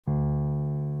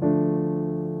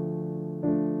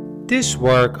This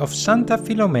work of Santa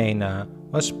Filomena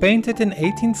was painted in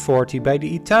 1840 by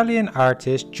the Italian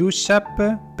artist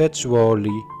Giuseppe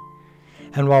Bezzuoli.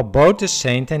 And while both the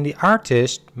saint and the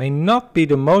artist may not be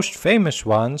the most famous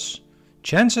ones,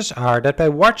 chances are that by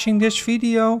watching this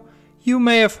video you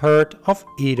may have heard of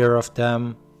either of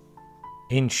them.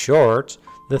 In short,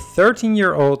 the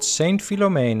 13-year-old Saint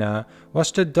Filomena was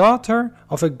the daughter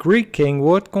of a Greek king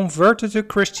who had converted to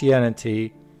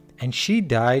Christianity, and she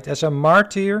died as a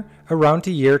martyr around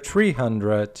the year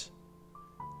 300.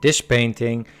 This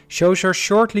painting shows her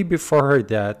shortly before her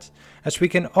death, as we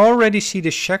can already see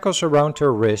the shackles around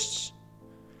her wrists.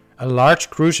 A large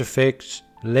crucifix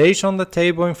lays on the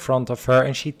table in front of her,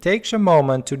 and she takes a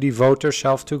moment to devote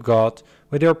herself to God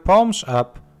with her palms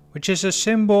up, which is a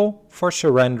symbol for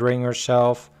surrendering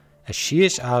herself, as she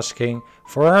is asking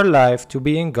for her life to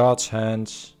be in God's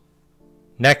hands.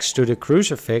 Next to the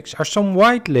crucifix are some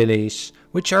white lilies,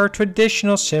 which are a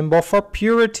traditional symbol for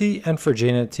purity and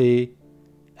virginity.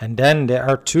 And then there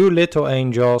are two little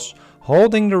angels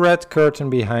holding the red curtain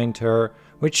behind her,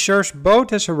 which serves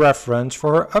both as a reference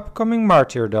for her upcoming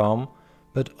martyrdom,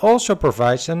 but also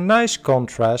provides a nice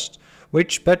contrast,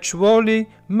 which Bezzuoli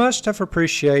must have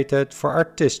appreciated for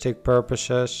artistic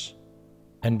purposes.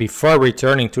 And before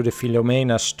returning to the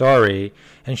Filomena story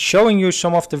and showing you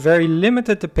some of the very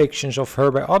limited depictions of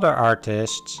her by other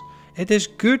artists, it is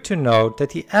good to note that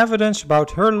the evidence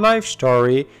about her life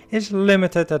story is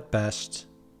limited at best.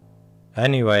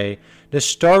 Anyway, the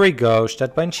story goes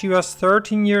that when she was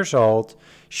 13 years old,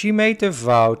 she made the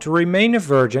vow to remain a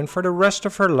virgin for the rest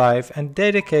of her life and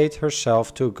dedicate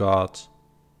herself to God.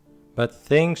 But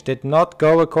things did not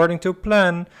go according to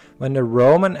plan when the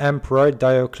Roman Emperor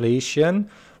Diocletian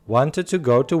wanted to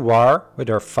go to war with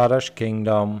her father's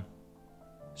kingdom.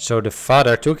 So the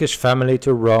father took his family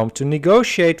to Rome to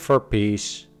negotiate for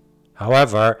peace.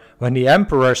 However, when the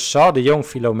emperor saw the young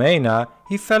Filomena,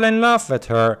 he fell in love with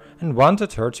her and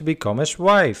wanted her to become his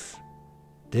wife.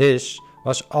 This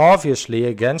was obviously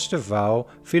against the vow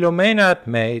Filomena had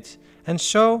made, and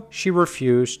so she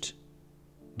refused.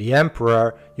 The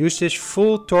emperor used his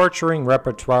full torturing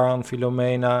repertoire on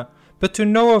Filomena, but to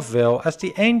no avail, as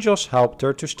the angels helped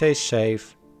her to stay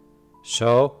safe.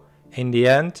 So, in the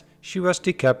end, she was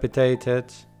decapitated.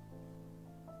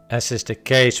 As is the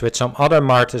case with some other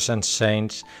martyrs and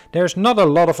saints, there is not a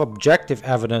lot of objective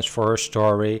evidence for her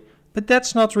story, but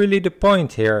that's not really the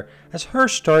point here, as her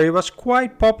story was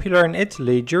quite popular in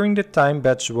Italy during the time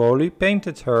Bezzuoli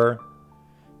painted her.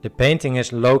 The painting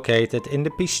is located in the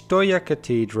Pistoia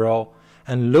Cathedral,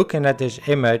 and looking at this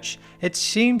image, it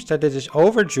seems that it is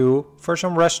overdue for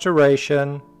some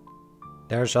restoration.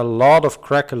 There's a lot of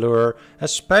craquelure,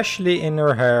 especially in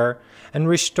her hair, and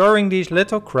restoring these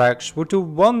little cracks would do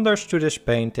wonders to this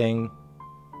painting.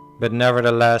 But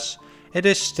nevertheless, it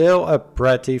is still a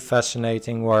pretty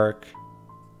fascinating work.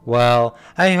 Well,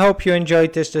 I hope you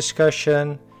enjoyed this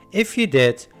discussion. If you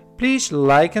did, please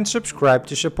like and subscribe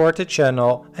to support the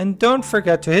channel, and don't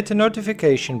forget to hit the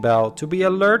notification bell to be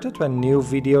alerted when new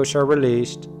videos are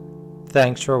released.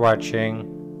 Thanks for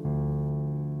watching.